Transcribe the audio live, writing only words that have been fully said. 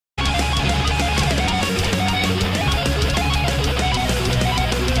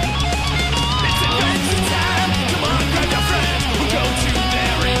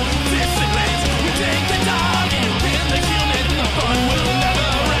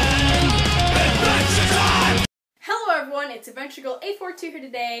Adventure Girl 842 here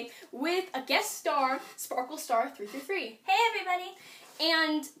today with a guest star, Sparkle Star 333. Hey everybody!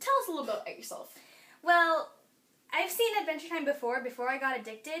 And tell us a little bit about yourself. Well, I've seen Adventure Time before I got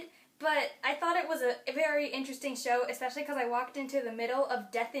addicted, but I thought it was a very interesting show, especially because I walked into the middle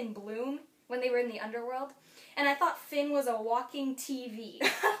of Death in Bloom when they were in the underworld, and I thought Finn was a walking TV.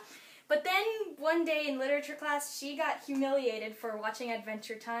 But then one day in literature class, she got humiliated for watching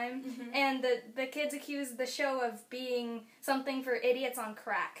Adventure Time, and the kids accused the show of being something for idiots on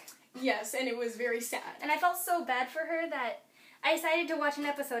crack. Yes, and it was very sad. And I felt so bad for her that I decided to watch an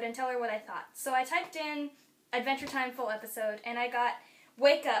episode and tell her what I thought. So I typed in Adventure Time full episode, and I got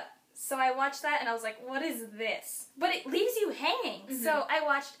Wake Up. So I watched that, and I was like, what is this? But it leaves you hanging. So I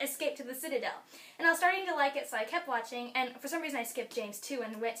watched Escape to the Citadel. And I was starting to like it, so I kept watching, and for some reason I skipped James 2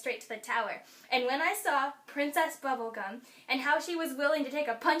 and went straight to the tower. And when I saw Princess Bubblegum and how she was willing to take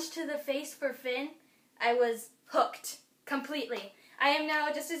a punch to the face for Finn, I was hooked completely. I am now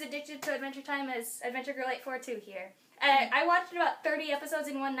just as addicted to Adventure Time as Adventure Girl 842 here. I watched about 30 episodes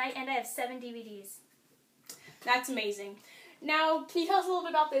in one night, and I have 7 DVDs. That's amazing. Now, can you tell us a little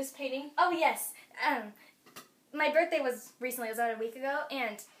bit about this painting? Oh, yes. My birthday was recently, it was about a week ago,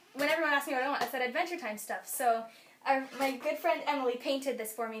 and when everyone asked me what I want, I said Adventure Time stuff. So my good friend Emily painted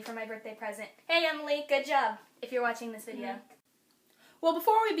this for me for my birthday present. Hey, Emily, good job, if you're watching this video. Well,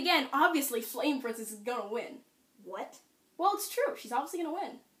 before we begin, obviously Flame Princess is going to win. What? Well, it's true. She's obviously going to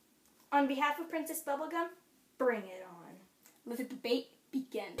win. On behalf of Princess Bubblegum, bring it on. Let the debate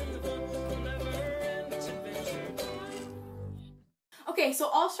begin. Okay, so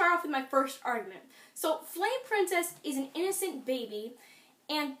I'll start off with my first argument. So, Flame Princess is an innocent baby,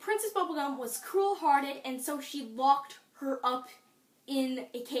 and Princess Bubblegum was cruel-hearted, and so she locked her up in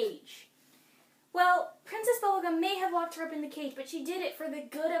a cage. Well, Princess Bubblegum may have locked her up in the cage, but she did it for the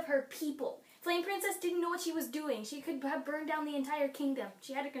good of her people. Flame Princess didn't know what she was doing. She could have burned down the entire kingdom.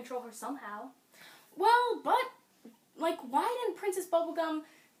 She had to control her somehow. Well, but, why didn't Princess Bubblegum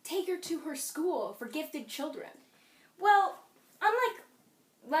take her to her school for gifted children? Well, unlike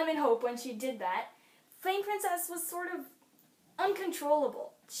Lemon Hope when she did that, Flame Princess was sort of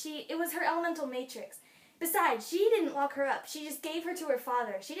uncontrollable. It was her elemental matrix. Besides, she didn't lock her up. She just gave her to her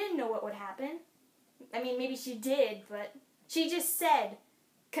father. She didn't know what would happen. I mean, maybe she did, but she just said,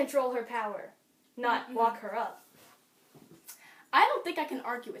 control her power, not lock her up. I don't think I can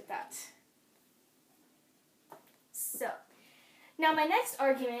argue with that. So, now my next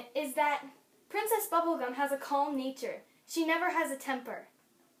argument is that Princess Bubblegum has a calm nature. She never has a temper.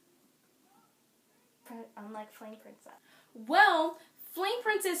 Unlike Flame Princess. Well, Flame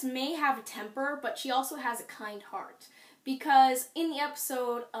Princess may have a temper, but she also has a kind heart. Because in the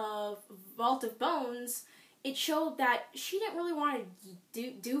episode of Vault of Bones, it showed that she didn't really want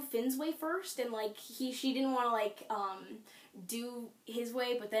to do Finn's way first, and she didn't want to do his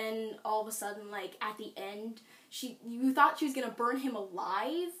way, but then all of a sudden, at the end, you thought she was gonna burn him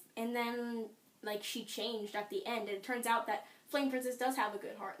alive, and then she changed at the end, and it turns out that Flame Princess does have a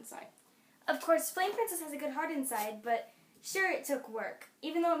good heart inside. Of course, Flame Princess has a good heart inside, but sure, it took work.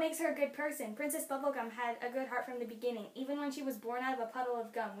 Even though it makes her a good person, Princess Bubblegum had a good heart from the beginning. Even when she was born out of a puddle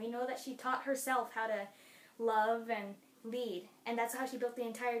of gum, we know that she taught herself how to love and lead, and that's how she built the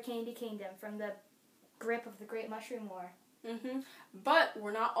entire Candy Kingdom from the grip of the Great Mushroom War. But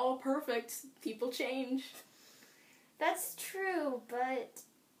we're not all perfect. People change. That's true, but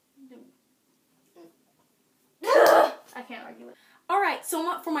I can't argue with it. Alright,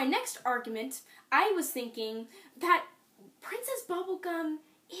 so for my next argument, I was thinking that Princess Bubblegum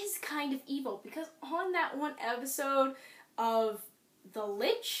is kind of evil, because on that one episode of The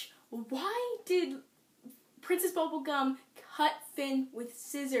Lich, why did Princess Bubblegum cut Finn with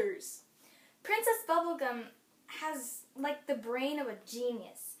scissors? Princess Bubblegum has, the brain of a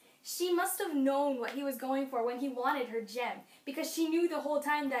genius. She must have known what he was going for when he wanted her gem, because she knew the whole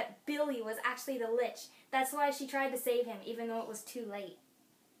time that Billy was actually the Lich. That's why she tried to save him, even though it was too late.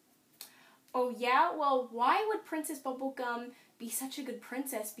 Oh yeah? Well, why would Princess Bubblegum be such a good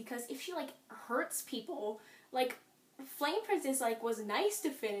princess? Because if she, hurts people, Flame Princess, was nice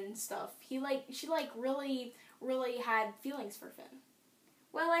to Finn and stuff. She really, really had feelings for Finn.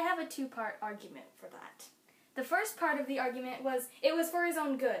 Well, I have a two-part argument for that. The first part of the argument was, it was for his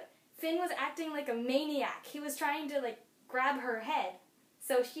own good. Finn was acting like a maniac. He was trying to, grab her head.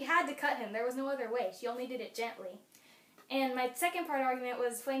 So she had to cut him. There was no other way. She only did it gently. And my second part argument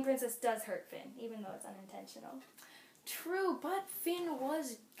was Flame Princess does hurt Finn, even though it's unintentional. True, but Finn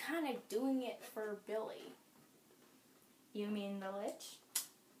was kind of doing it for Billy. You mean the Lich?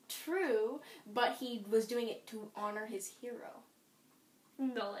 True, but he was doing it to honor his hero. The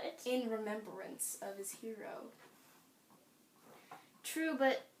Lich? In remembrance of his hero. true,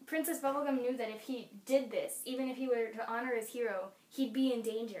 but Princess Bubblegum knew that if he did this, even if he were to honor his hero, he'd be in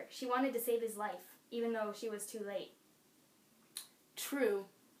danger. She wanted to save his life, even though she was too late. True.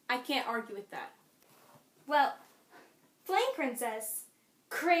 I can't argue with that. Well, Flame Princess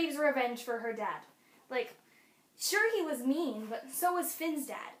craves revenge for her dad. Like, sure he was mean, but so was Finn's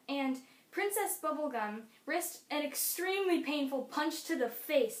dad. And Princess Bubblegum risked an extremely painful punch to the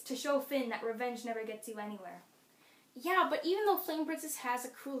face to show Finn that revenge never gets you anywhere. Yeah, but even though Flame Princess has a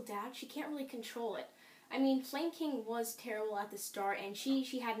cruel dad, she can't really control it. I mean, Flame King was terrible at the start, and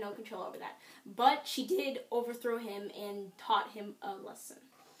she had no control over that. But she did overthrow him and taught him a lesson.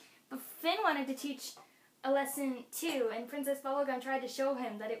 But Finn wanted to teach a lesson too, and Princess Bubblegum tried to show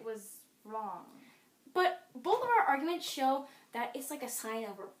him that it was wrong. But both of our arguments show that it's like a sign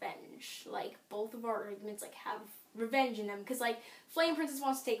of revenge. Like, both of our arguments like have revenge in them. Because, like, Flame Princess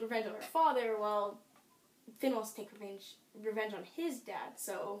wants to take revenge on her father, while Finn wants to take revenge on his dad,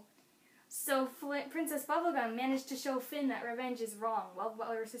 so Princess Bubblegum managed to show Finn that revenge is wrong, while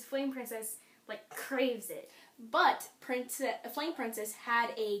versus Flame Princess, like, craves it. But Flame Princess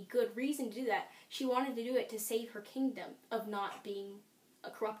had a good reason to do that. She wanted to do it to save her kingdom of not being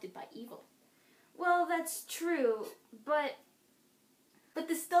corrupted by evil. Well, that's true, but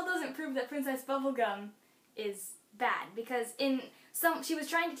this still doesn't prove that Princess Bubblegum is bad, because she was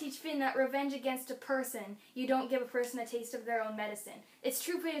trying to teach Finn that revenge against a person, you don't give a person a taste of their own medicine. It's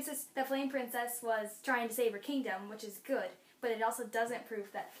true that Flame Princess was trying to save her kingdom, which is good, but it also doesn't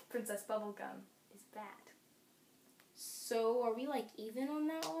prove that Princess Bubblegum is bad. So, are we, like, even on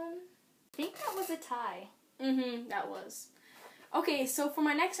that one? I think that was a tie. That was. Okay, so for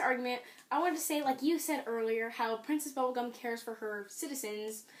my next argument, I wanted to say, like you said earlier, how Princess Bubblegum cares for her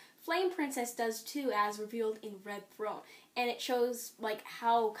citizens. Flame Princess does too, as revealed in Red Throne. And it shows, like,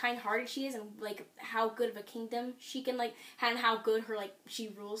 how kind-hearted she is and, like, how good of a kingdom she can, like, and how good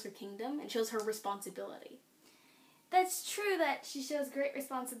she rules her kingdom and shows her responsibility. That's true that she shows great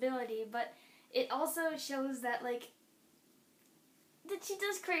responsibility, but it also shows that, like, that she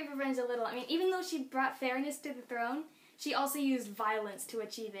does crave revenge a little. I mean, even though she brought fairness to the throne, she also used violence to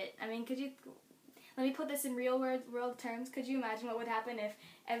achieve it. I mean, let me put this in real world terms. Could you imagine what would happen if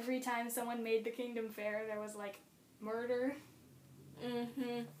every time someone made the kingdom fair, there was, like, murder?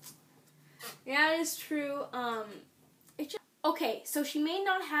 Yeah, it is true. Okay, so she may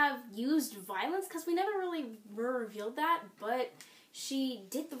not have used violence, because we never really were revealed that, but she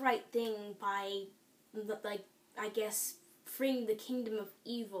did the right thing by, like, I guess, freeing the kingdom of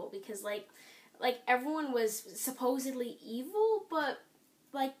evil, because, like everyone was supposedly evil, but,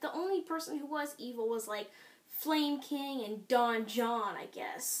 like, the only person who was evil was, like, Flame King and Don John, I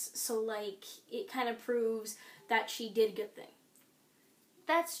guess. So, like, it kind of proves that she did a good thing.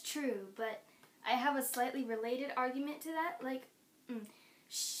 That's true, but I have a slightly related argument to that. Like,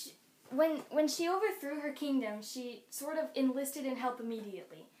 when she overthrew her kingdom, she sort of enlisted in help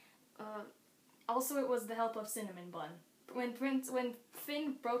immediately. Also, it was the help of Cinnamon Bun. When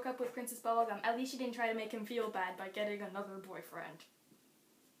Finn broke up with Princess Bubblegum, at least she didn't try to make him feel bad by getting another boyfriend.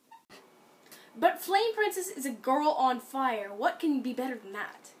 But Flame Princess is a girl on fire. What can be better than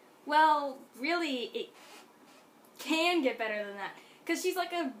that? Well, really, it can get better than that. Because she's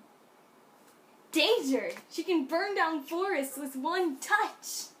like a danger. She can burn down forests with one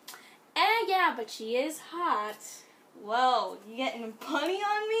touch. Yeah, but she is hot. Whoa, you getting punny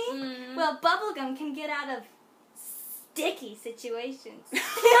on me? Well, Bubblegum can get out of sticky situations.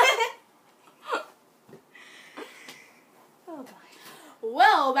 Oh, God.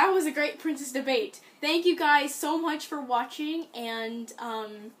 Well, that was a great princess debate. Thank you guys so much for watching, and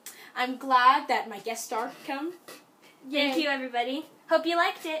I'm glad that my guest star could come. Thank you, everybody. Hope you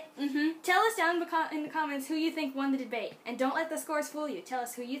liked it. Tell us down in the comments who you think won the debate. And don't let the scores fool you. Tell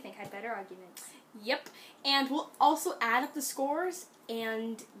us who you think had better arguments. Yep. And we'll also add up the scores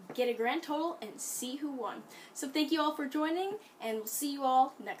and get a grand total and see who won. So thank you all for joining, and we'll see you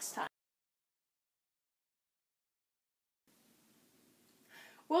all next time.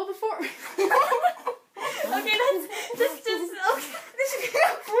 Well, before... Okay, this just... Okay.